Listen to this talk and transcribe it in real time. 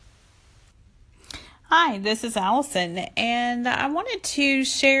Hi, this is Allison, and I wanted to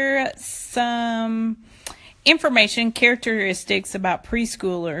share some information, characteristics about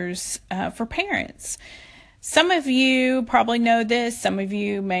preschoolers for parents. Some of you probably know this, some of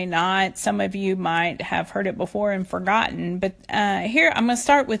you may not, some of you might have heard it before and forgotten, but here I'm going to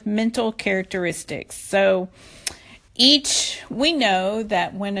start with mental characteristics. So we know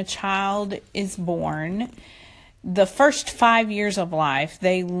that when a child is born, the first 5 years of life,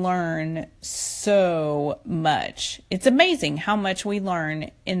 they learn so much. It's amazing how much we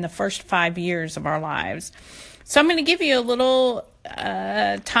learn in the first 5 years of our lives. So I'm going to give you a little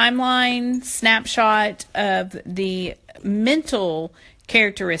timeline snapshot of the mental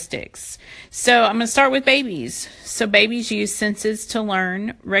characteristics. So I'm going to start with babies. So babies use senses to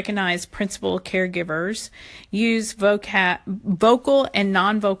learn, recognize principal caregivers, use vocal and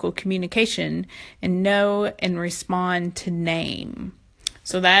non-vocal communication, and know and respond to name.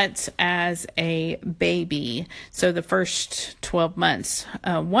 So that's as a baby. So the first 12 months.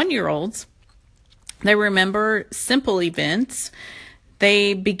 1-year-olds, they remember simple events.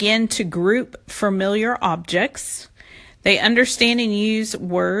 They begin to group familiar objects. They understand and use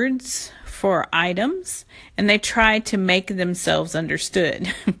words for items, and they try to make themselves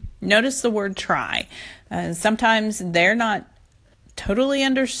understood. Notice the word try. Sometimes they're not totally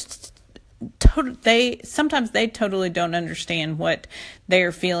sometimes they totally don't understand what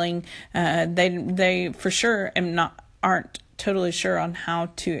they're feeling. They for sure aren't totally sure on how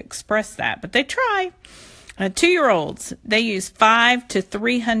to express that, but they try. 2-year-olds, they use 500 to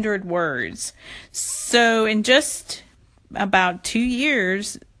 300 words. So in just about 2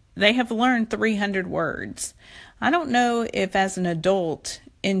 years, they have learned 300 words. I don't know if as an adult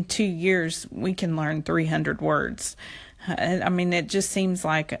in 2 years we can learn 300 words. I mean, it just seems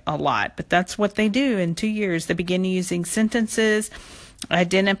like a lot, but that's what they do in 2 years. They begin using sentences,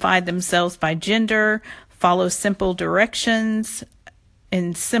 identify themselves by gender, follow simple directions.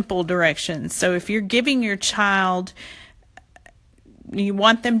 So if you're giving your child, you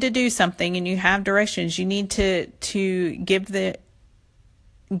want them to do something and you have directions, you need to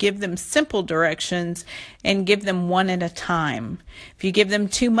give them simple directions and give them one at a time. If you give them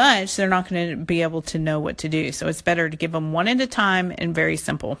too much, they're not going to be able to know what to do. So it's better to give them one at a time and very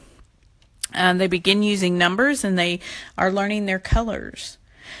simple. They begin using numbers and they are learning their colors.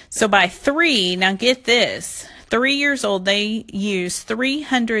 So by 3, now get this, 3 years old, they use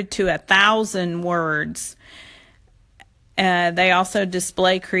 300 to 1,000 words. They also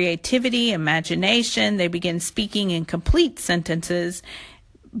display creativity, imagination. They begin speaking in complete sentences,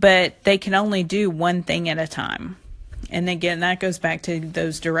 but they can only do one thing at a time. And again, that goes back to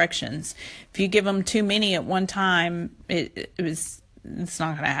those directions. If you give them too many at one time, it's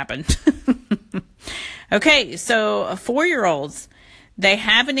not going to happen. Okay, so 4-year-olds, they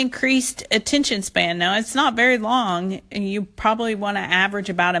have an increased attention span. Now, it's not very long, and you probably want to average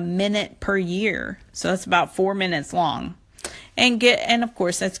about a minute per year. So that's about 4 minutes long. And of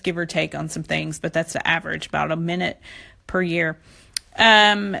course, that's give or take on some things, but that's the average, about a minute per year.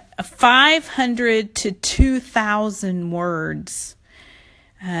 500 to 2,000 words.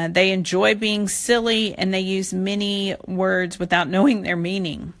 They enjoy being silly, and they use many words without knowing their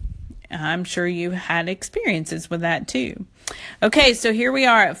meaning. I'm sure you had experiences with that too. Okay, so here we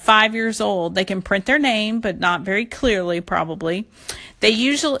are at 5 years old. They can print their name, but not very clearly, probably. They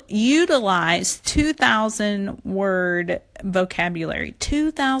usually utilize 2,000 word vocabulary.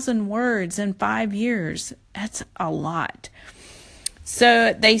 2,000 words in 5 years. That's a lot.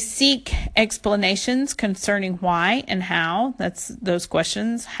 So they seek explanations concerning why and how. That's those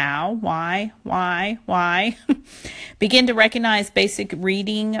questions. How, why. Begin to recognize basic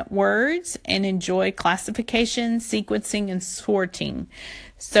reading words and enjoy classification, sequencing, and sorting.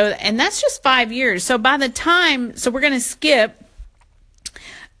 And that's just 5 years. So we're going to skip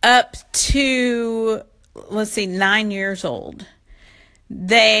up to, 9 years old.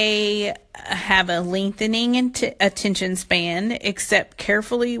 They have a lengthening attention span, accept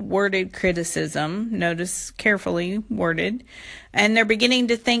carefully worded criticism. Notice carefully worded. And they're beginning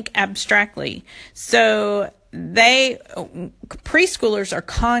to think abstractly. So preschoolers are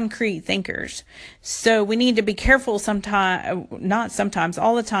concrete thinkers. So we need to be careful all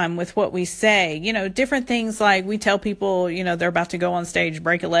the time with what we say. Different things like we tell people, they're about to go on stage,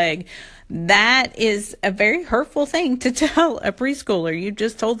 break a leg. That is a very hurtful thing to tell a preschooler. You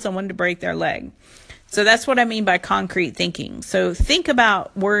just told someone to break their leg. So that's what I mean by concrete thinking. So think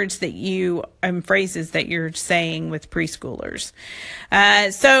about words and phrases that you're saying with preschoolers.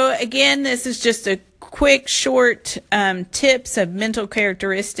 So again, this is just a quick, short tips of mental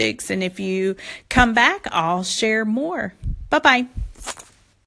characteristics. And if you come back, I'll share more. Bye-bye.